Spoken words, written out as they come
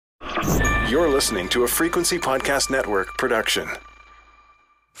You're listening to a Frequency Podcast Network production.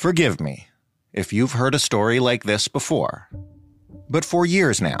 Forgive me if you've heard a story like this before. But for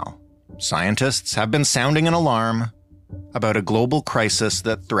years now, scientists have been sounding an alarm about a global crisis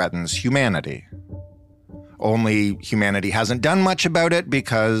that threatens humanity. Only humanity hasn't done much about it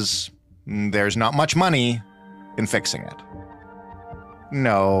because there's not much money in fixing it.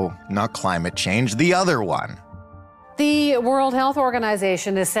 No, not climate change, the other one. The World Health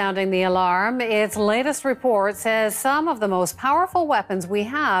Organization is sounding the alarm. Its latest report says some of the most powerful weapons we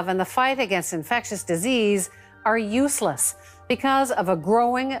have in the fight against infectious disease are useless because of a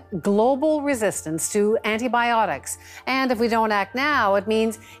growing global resistance to antibiotics. And if we don't act now, it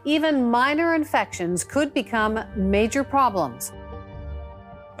means even minor infections could become major problems.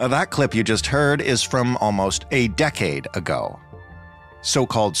 That clip you just heard is from almost a decade ago.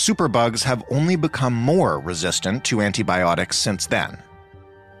 So-called superbugs have only become more resistant to antibiotics since then.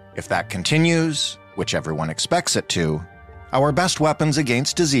 If that continues, which everyone expects it to, our best weapons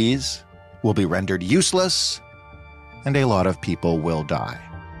against disease will be rendered useless, and a lot of people will die.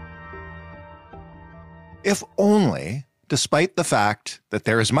 If only, despite the fact that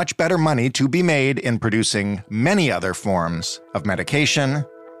there is much better money to be made in producing many other forms of medication,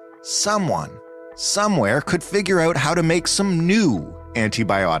 someone, somewhere could figure out how to make some new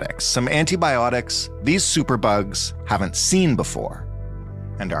antibiotics. Some antibiotics these superbugs haven't seen before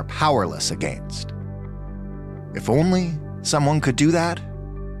and are powerless against. If only someone could do that,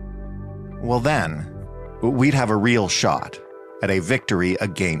 well then, we'd have a real shot at a victory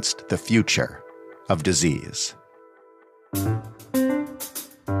against the future of disease.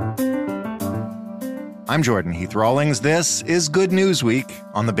 I'm Jordan Heath Rawlings. This is Good News Week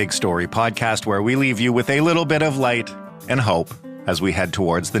on the Big Story podcast, where we leave you with a little bit of light and hope as we head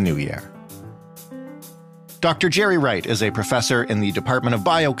towards the new year. Dr. Gerry Wright is a professor in the Department of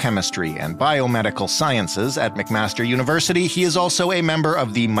Biochemistry and Biomedical Sciences at McMaster University. He is also a member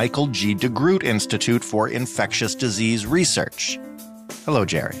of the Michael G. DeGroote Institute for Infectious Disease Research. Hello,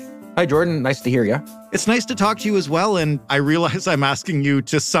 Gerry. Hi, Jordan. Nice to hear you. It's nice to talk to you as well, and I realize I'm asking you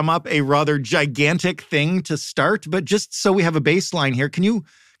to sum up a rather gigantic thing to start, but just so we have a baseline here, can you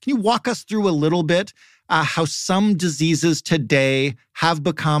walk us through a little bit how some diseases today are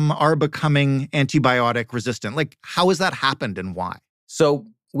becoming antibiotic resistant? Like, how has that happened and why? So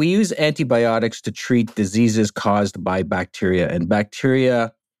we use antibiotics to treat diseases caused by bacteria. And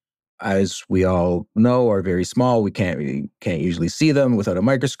bacteria, as we all know, are very small. We can't usually see them without a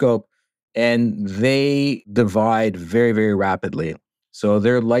microscope. And they divide very, very rapidly. So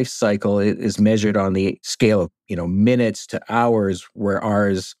their life cycle is measured on the scale of, minutes to hours, where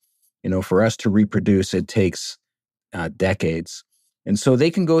ours, for us to reproduce, it takes decades. And so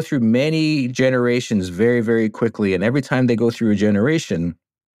they can go through many generations very, very quickly. And every time they go through a generation,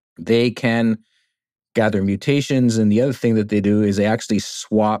 they can gather mutations. And the other thing that they do is they actually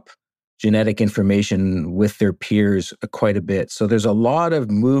swap genetic information with their peers quite a bit. So there's a lot of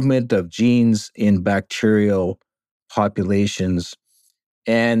movement of genes in bacterial populations.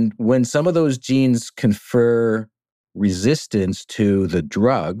 And when some of those genes confer resistance to the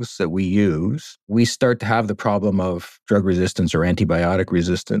drugs that we use, we start to have the problem of drug resistance or antibiotic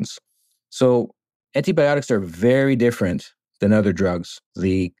resistance. So antibiotics are very different than other drugs.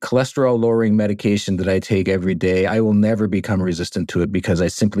 The cholesterol-lowering medication that I take every day, I will never become resistant to it because I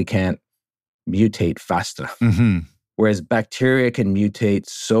simply can't mutate fast enough. Mm-hmm. Whereas bacteria can mutate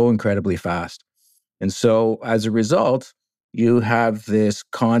so incredibly fast. And so as a result, you have this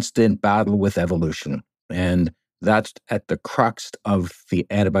constant battle with evolution. And that's at the crux of the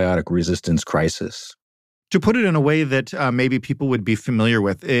antibiotic resistance crisis. To put it in a way that maybe people would be familiar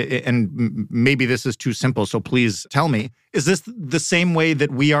with, and maybe this is too simple, so please tell me, is this the same way that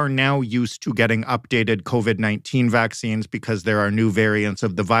we are now used to getting updated COVID-19 vaccines because there are new variants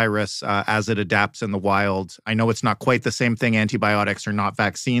of the virus as it adapts in the wild? I know it's not quite the same thing. Antibiotics are not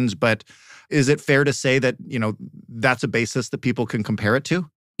vaccines, but is it fair to say that, that's a basis that people can compare it to?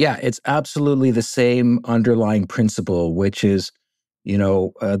 Yeah, it's absolutely the same underlying principle, which is,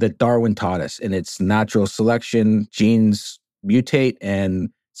 that Darwin taught us. And it's natural selection. Genes mutate and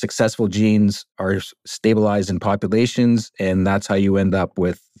successful genes are stabilized in populations. And that's how you end up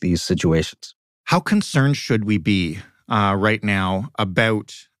with these situations. How concerned should we be right now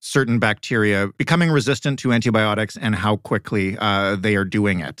about certain bacteria becoming resistant to antibiotics and how quickly they are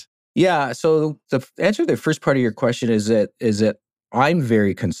doing it? Yeah, so the answer to the first part of your question is that I'm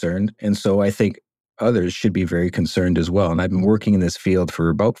very concerned. And so I think others should be very concerned as well. And I've been working in this field for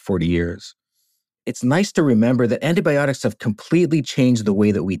about 40 years. It's nice to remember that antibiotics have completely changed the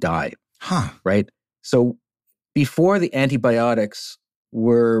way that we die. Huh. Right? So before the antibiotics,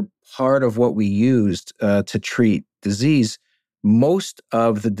 were part of what we used to treat disease. Most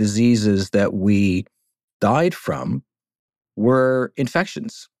of the diseases that we died from were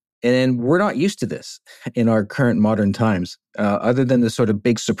infections. And we're not used to this in our current modern times, other than the sort of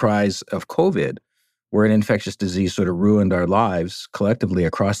big surprise of COVID, where an infectious disease sort of ruined our lives collectively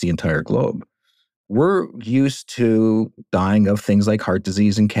across the entire globe. We're used to dying of things like heart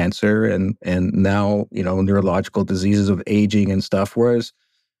disease and cancer and now, neurological diseases of aging and stuff. Whereas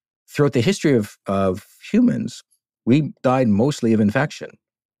throughout the history of humans, we died mostly of infection.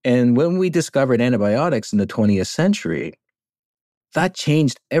 And when we discovered antibiotics in the 20th century, that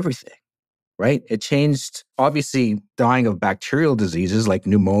changed everything, right? It changed, obviously, dying of bacterial diseases like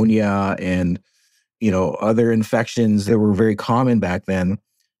pneumonia and, other infections that were very common back then.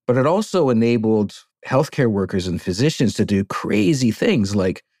 But it also enabled healthcare workers and physicians to do crazy things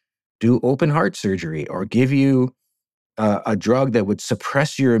like do open heart surgery or give you a drug that would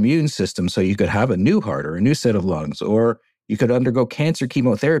suppress your immune system so you could have a new heart or a new set of lungs, or you could undergo cancer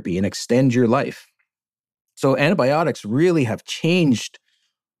chemotherapy and extend your life. So antibiotics really have changed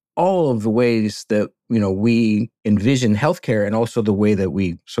all of the ways that, we envision healthcare and also the way that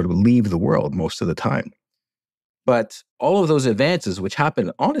we sort of leave the world most of the time. But all of those advances, which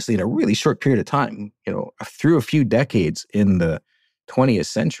happened honestly in a really short period of time, through a few decades in the 20th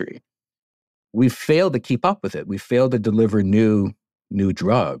century, we failed to keep up with it. We failed to deliver new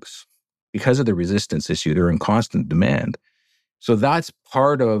drugs because of the resistance issue. They're in constant demand. So that's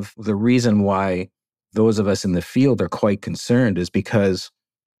part of the reason why those of us in the field are quite concerned, is because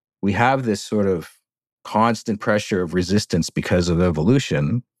we have this sort of constant pressure of resistance because of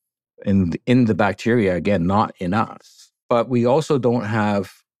evolution in the bacteria, again, not in us. But we also don't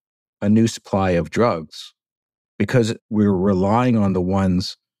have a new supply of drugs because we're relying on the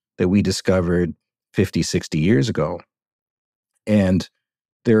ones that we discovered 50, 60 years ago. And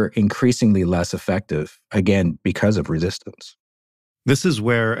they're increasingly less effective, again, because of resistance. This is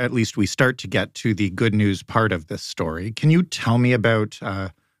where at least we start to get to the good news part of this story. Can you tell me about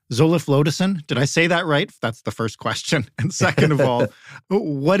zoliflodacin? Did I say that right? That's the first question. And second of all,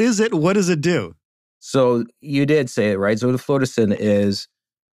 what is it? What does it do? So you did say it right. Zoliflodacin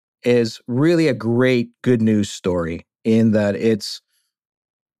is really a great good news story in that it's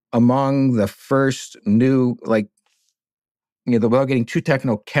among the first new, without getting too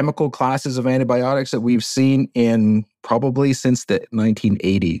technical, chemical classes of antibiotics that we've seen in probably since the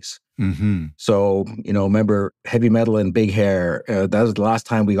 1980s. Mm-hmm. So, remember heavy metal and big hair. That was the last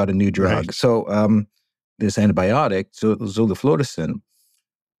time we got a new drug. Right. So this antibiotic, zoliflodacin,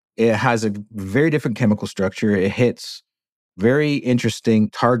 it has a very different chemical structure. It hits very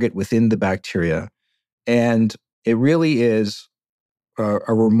interesting target within the bacteria. And it really is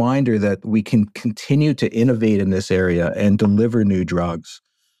a reminder that we can continue to innovate in this area and deliver new drugs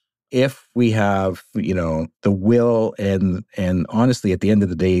if we have, the will and honestly, at the end of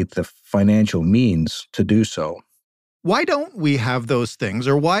the day, the financial means to do so. Why don't we have those things?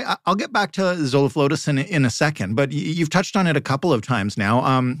 Or why? I'll get back to zoliflodacin in a second, but you've touched on it a couple of times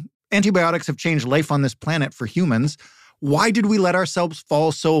now. Antibiotics have changed life on this planet for humans. Why did we let ourselves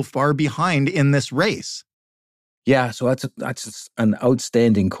fall so far behind in this race? Yeah, so that's an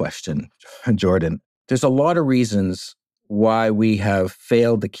outstanding question, Jordan. There's a lot of reasons why we have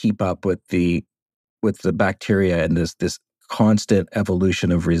failed to keep up with the bacteria and this constant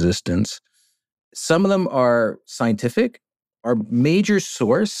evolution of resistance. Some of them are scientific. Our major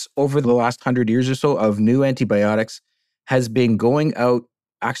source over the last 100 years or so of new antibiotics has been going out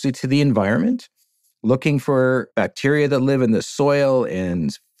actually to the environment, looking for bacteria that live in the soil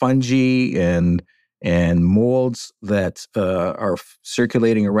and fungi and molds that are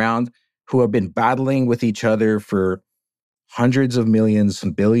circulating around, who have been battling with each other for hundreds of millions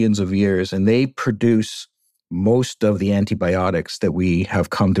and billions of years, and they produce most of the antibiotics that we have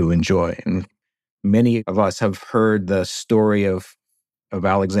come to enjoy. And many of us have heard the story of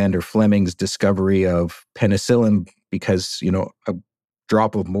Alexander Fleming's discovery of penicillin because, a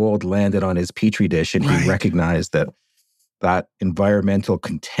drop of mold landed on his petri dish and he recognized that environmental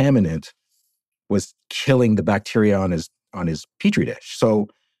contaminant was killing the bacteria on his petri dish. So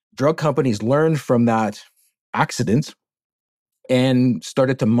drug companies learned from that accident and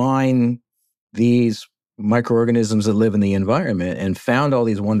started to mine these microorganisms that live in the environment and found all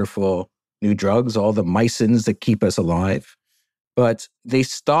these wonderful new drugs, all the mycins that keep us alive. But they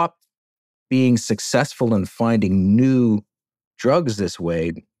stopped being successful in finding new drugs this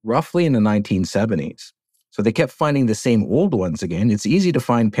way roughly in the 1970s. So they kept finding the same old ones again. It's easy to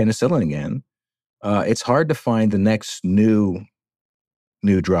find penicillin again. It's hard to find the next new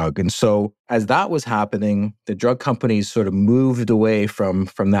new drug. And so as that was happening, the drug companies sort of moved away from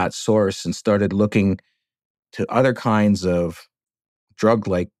that source and started looking to other kinds of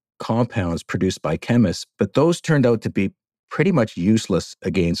drug-like compounds produced by chemists. But those turned out to be pretty much useless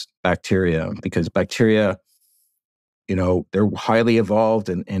against bacteria because bacteria, they're highly evolved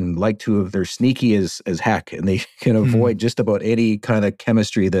and they're sneaky as heck, and they can avoid just about any kind of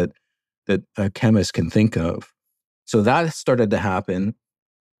chemistry that a chemist can think of. So that started to happen.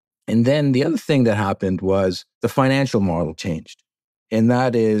 And then the other thing that happened was the financial model changed. And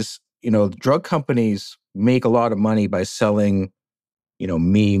that is, drug companies make a lot of money by selling,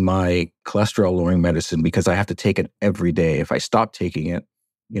 my cholesterol-lowering medicine because I have to take it every day. If I stop taking it,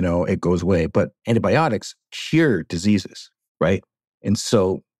 it goes away. But antibiotics cure diseases, right? And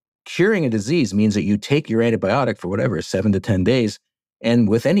so curing a disease means that you take your antibiotic for whatever, 7 to 10 days, and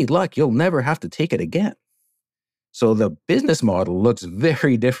with any luck, you'll never have to take it again. So the business model looks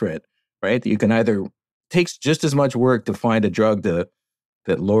very different, right? You can either, takes just as much work to find a drug that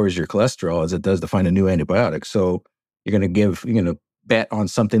lowers your cholesterol as it does to find a new antibiotic. So you're going to bet on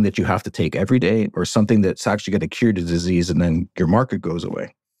something that you have to take every day or something that's actually going to cure the disease, and then your market goes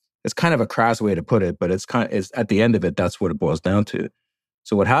away. It's kind of a crass way to put it, but it's at the end of it, that's what it boils down to.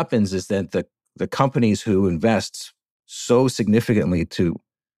 So what happens is that the companies who invest so significantly to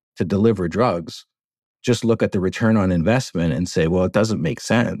deliver drugs just look at the return on investment and say, well, it doesn't make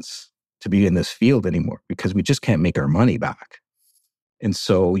sense to be in this field anymore because we just can't make our money back. And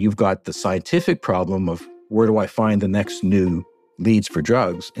so you've got the scientific problem of where do I find the next new leads for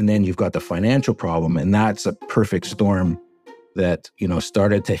drugs? And then you've got the financial problem. And that's a perfect storm that,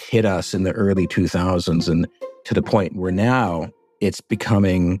 started to hit us in the early 2000s and to the point where now it's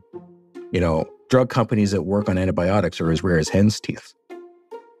becoming, drug companies that work on antibiotics are as rare as hen's teeth.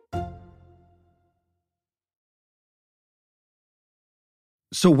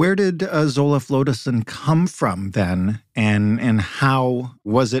 So where did zoliflodacin come from then, and how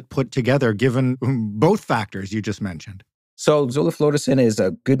was it put together, given both factors you just mentioned? So zoliflodacin is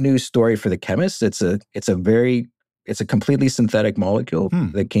a good news story for the chemists. It's a completely synthetic molecule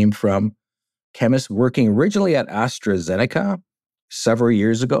that came from chemists working originally at AstraZeneca several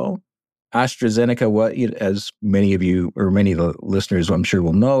years ago. AstraZeneca, as many of you or many of the listeners I'm sure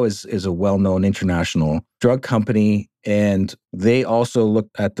will know, is a well-known international drug company. And they also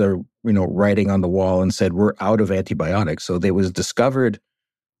looked at the writing on the wall and said, we're out of antibiotics. So they was discovered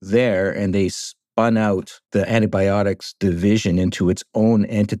there, and they spun out the antibiotics division into its own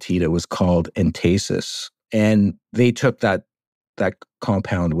entity that was called Entasis. And they took that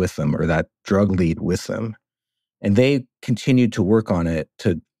compound with them, or that drug lead with them. And they continued to work on it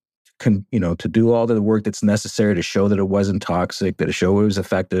to do all the work that's necessary to show that it wasn't toxic, that it showed it was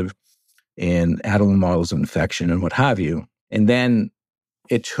effective in animal models of infection and what have you. And then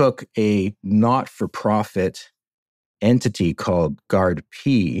it took a not-for-profit entity called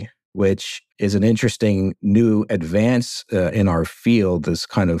GARD-P, which is an interesting new advance in our field, this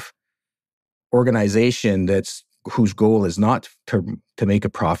kind of organization whose goal is not to make a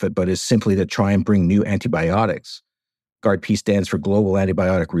profit, but is simply to try and bring new antibiotics. GARD-P stands for Global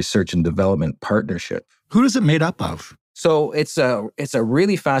Antibiotic Research and Development Partnership. Who is it made up of? So it's a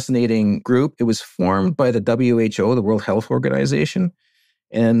really fascinating group. It was formed by the WHO, the World Health Organization,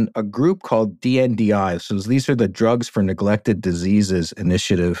 and a group called DNDI. So these are the Drugs for Neglected Diseases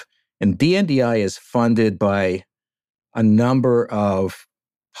Initiative. And DNDI is funded by a number of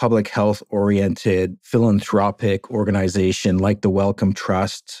public health-oriented philanthropic organization like the Wellcome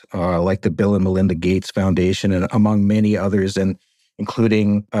Trust, like the Bill and Melinda Gates Foundation, and among many others, and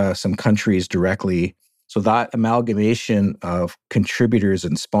including some countries directly. So that amalgamation of contributors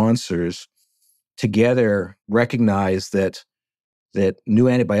and sponsors together recognize that new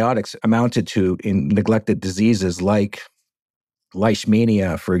antibiotics amounted to in neglected diseases like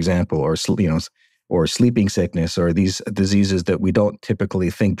leishmania, for example, or sleeping sickness, or these diseases that we don't typically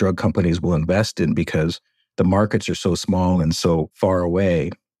think drug companies will invest in because the markets are so small and so far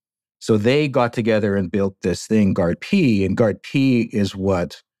away. So they got together and built this thing, GARD-P, and GARD-P is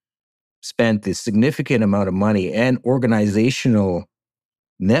what spent the significant amount of money and organizational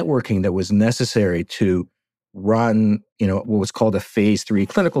networking that was necessary to run, what was called a phase 3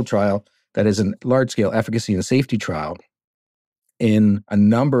 clinical trial, that is a large-scale efficacy and safety trial in a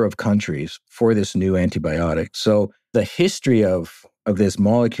number of countries for this new antibiotic. So the history of this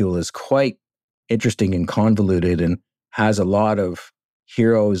molecule is quite interesting and convoluted and has a lot of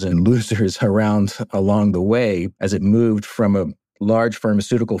heroes and losers along the way as it moved from a large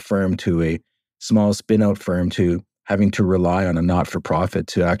pharmaceutical firm to a small spin-out firm to having to rely on a not-for-profit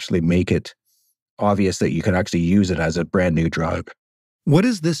to actually make it obvious that you can actually use it as a brand new drug. What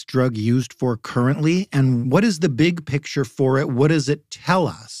is this drug used for currently, and what is the big picture for it? What does it tell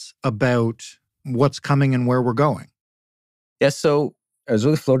us about what's coming and where we're going? Yeah, so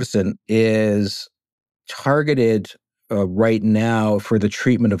azuliflordesin is targeted right now for the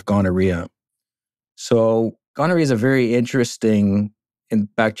treatment of gonorrhea. So gonorrhea is a very interesting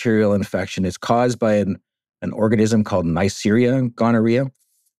bacterial infection. It's caused by an organism called Neisseria gonorrhea,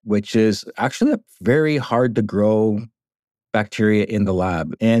 which is actually a very hard to grow bacteria in the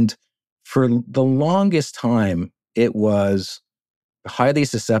lab. And for the longest time, it was highly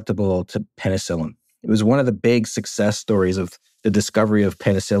susceptible to penicillin. It was one of the big success stories of the discovery of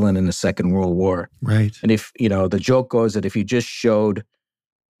penicillin in the Second World War. Right. And if, the joke goes that if you just showed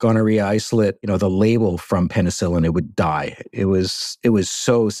gonorrhea isolate, the label from penicillin, it would die. It was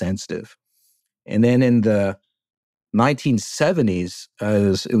so sensitive. And then in the 1970s,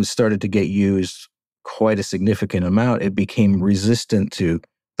 as it was started to get used quite a significant amount, it became resistant to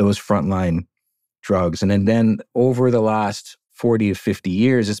those frontline drugs. And then over the last 40 to 50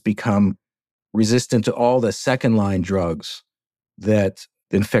 years, it's become resistant to all the second line drugs that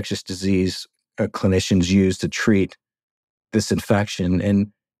the infectious disease clinicians use to treat this infection.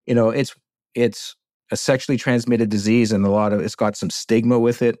 And, it's a sexually transmitted disease, and it's got some stigma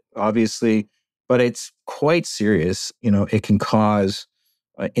with it, obviously, but it's quite serious. It can cause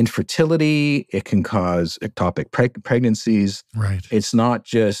infertility. It can cause ectopic pregnancies. Right. It's not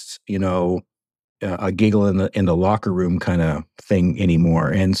just, a giggle in the locker room kind of thing anymore.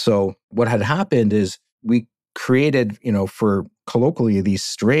 And so what had happened is we created, for colloquially these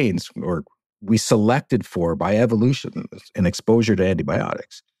strains, or we selected for by evolution and exposure to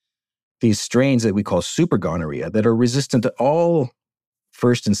antibiotics, these strains that we call super gonorrhea that are resistant to all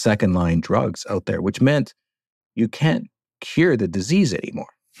first and second line drugs out there, which meant you can't cure the disease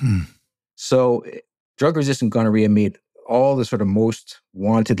anymore. So drug-resistant gonorrhea made all the sort of most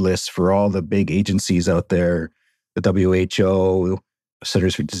wanted lists for all the big agencies out there, the WHO,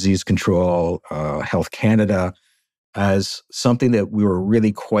 Centers for Disease Control, Health Canada, as something that we were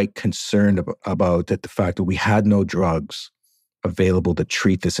really quite concerned about, that the fact that we had no drugs available to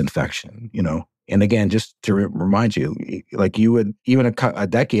treat this infection, And again, just to remind you, like you would, even a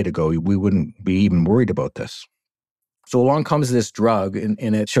decade ago, we wouldn't be even worried about this. So along comes this drug, and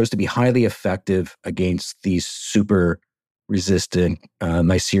it shows to be highly effective against these super resistant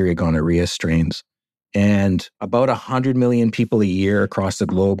Neisseria gonorrhea strains. And about 100 million people a year across the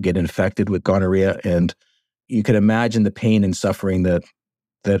globe get infected with gonorrhea. And you can imagine the pain and suffering that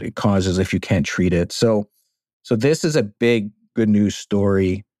it causes if you can't treat it. So this is a big good news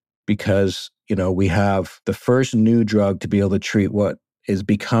story because, we have the first new drug to be able to treat what is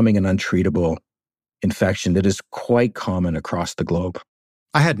becoming an untreatable infection that is quite common across the globe.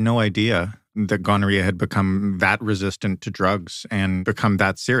 I had no idea that gonorrhea had become that resistant to drugs and become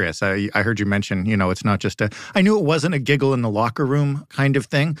that serious. I heard you mention, it's not just I knew it wasn't a giggle in the locker room kind of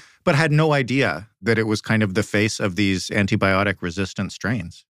thing, but had no idea that it was kind of the face of these antibiotic resistant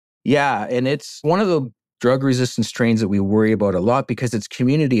strains. Yeah, and it's one of the drug-resistant strains that we worry about a lot because it's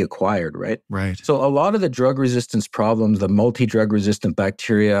community acquired, right? Right. So a lot of the drug resistance problems, the multi-drug resistant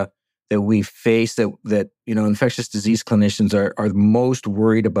bacteria that we face that infectious disease clinicians are most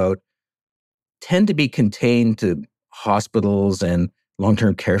worried about tend to be contained to hospitals and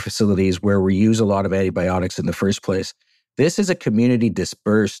long-term care facilities where we use a lot of antibiotics in the first place. This is a community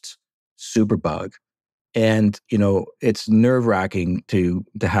dispersed superbug. And, it's nerve-wracking to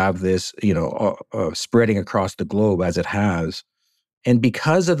have this, spreading across the globe as it has. And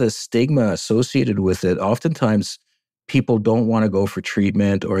because of the stigma associated with it, oftentimes people don't want to go for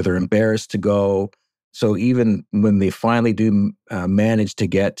treatment or they're embarrassed to go. So even when they finally do manage to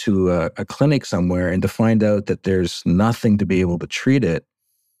get to a clinic somewhere and to find out that there's nothing to be able to treat it,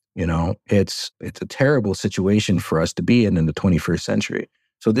 it's a terrible situation for us to be in the 21st century.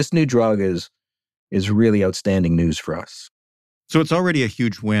 So this new drug is really outstanding news for us. So it's already a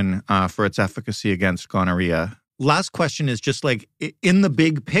huge win for its efficacy against gonorrhea. Last question is just like, in the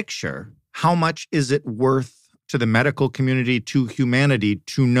big picture, how much is it worth to the medical community, to humanity,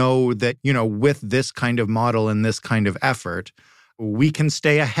 to know that, with this kind of model and this kind of effort, we can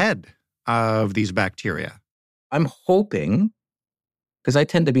stay ahead of these bacteria? I'm hoping, because I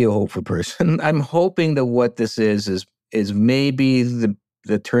tend to be a hopeful person, I'm hoping that what this is maybe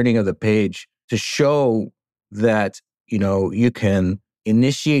the turning of the page to show that, you can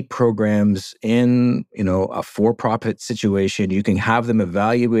initiate programs in, a for-profit situation. You can have them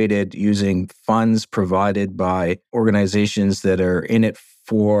evaluated using funds provided by organizations that are in it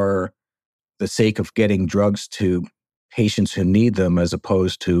for the sake of getting drugs to patients who need them as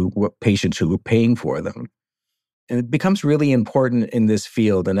opposed to patients who are paying for them. And it becomes really important in this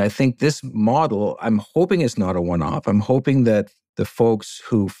field. And I think this model, I'm hoping it's not a one-off. I'm hoping that the folks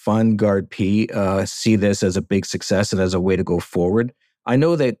who fund GARD-P see this as a big success and as a way to go forward. I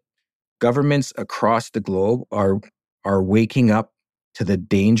know that governments across the globe are waking up to the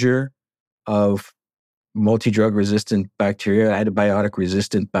danger of multi-drug resistant bacteria, antibiotic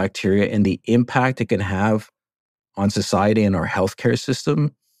resistant bacteria, and the impact it can have on society and our healthcare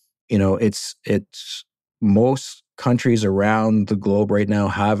system. You know, it's most countries around the globe right now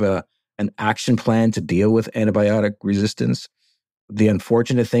have an action plan to deal with antibiotic resistance. The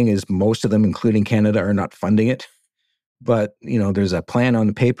unfortunate thing is most of them, including Canada, are not funding it. But, you know, there's a plan on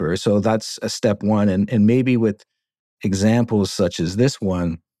the paper. So that's a step one. And maybe with examples such as this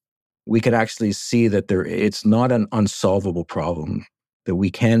one, we could actually see that it's not an unsolvable problem, that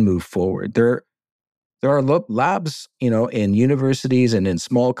we can move forward. There are labs, you know, in universities and in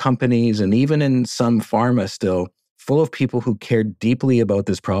small companies and even in some pharma still, full of people who care deeply about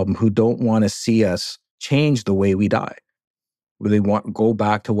this problem, who don't want to see us change the way we die. They want to go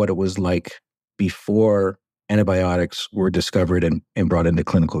back to what it was like before antibiotics were discovered and brought into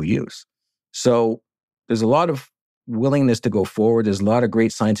clinical use. So there's a lot of willingness to go forward. There's a lot of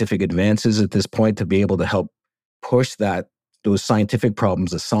great scientific advances at this point to be able to help push those scientific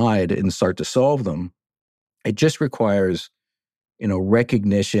problems aside and start to solve them. It just requires, you know,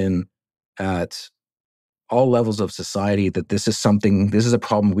 recognition at all levels of society that this is a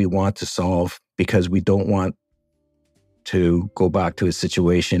problem we want to solve, because we don't want to go back to a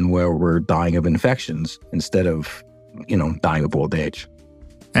situation where we're dying of infections instead of, you know, dying of old age.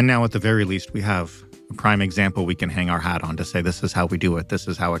 And now at the very least, we have a prime example we can hang our hat on to say, this is how we do it. This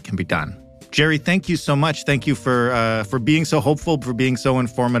is how it can be done. Gerry, thank you so much. Thank you for being so hopeful, for being so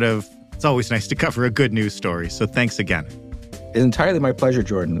informative. It's always nice to cover a good news story. So thanks again. It's entirely my pleasure,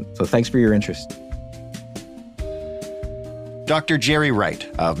 Jordan. So thanks for your interest. Dr. Gerry Wright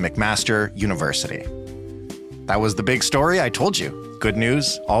of McMaster University. That was the big story. I told you. Good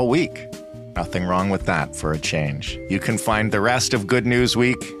news all week. Nothing wrong with that for a change. You can find the rest of Good News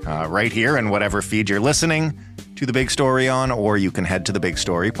Week right here in whatever feed you're listening to The Big Story on, or you can head to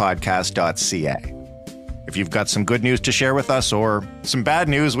thebigstorypodcast.ca. If you've got some good news to share with us or some bad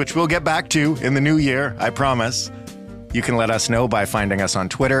news, which we'll get back to in the new year, I promise, you can let us know by finding us on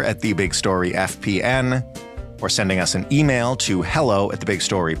Twitter at TheBigStoryFPN or sending us an email to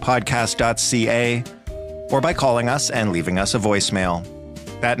hello@thebigstorypodcast.ca or by calling us and leaving us a voicemail.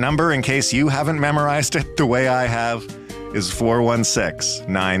 That number, in case you haven't memorized it the way I have, is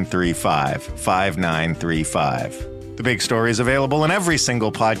 416-935-5935. The Big Story is available in every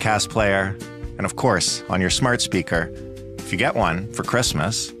single podcast player. And of course, on your smart speaker. If you get one for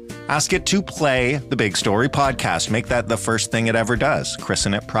Christmas, ask it to play the Big Story podcast. Make that the first thing it ever does.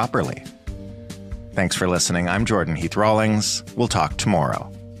 Christen it properly. Thanks for listening. I'm Jordan Heath Rawlings. We'll talk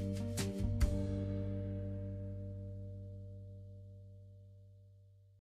tomorrow.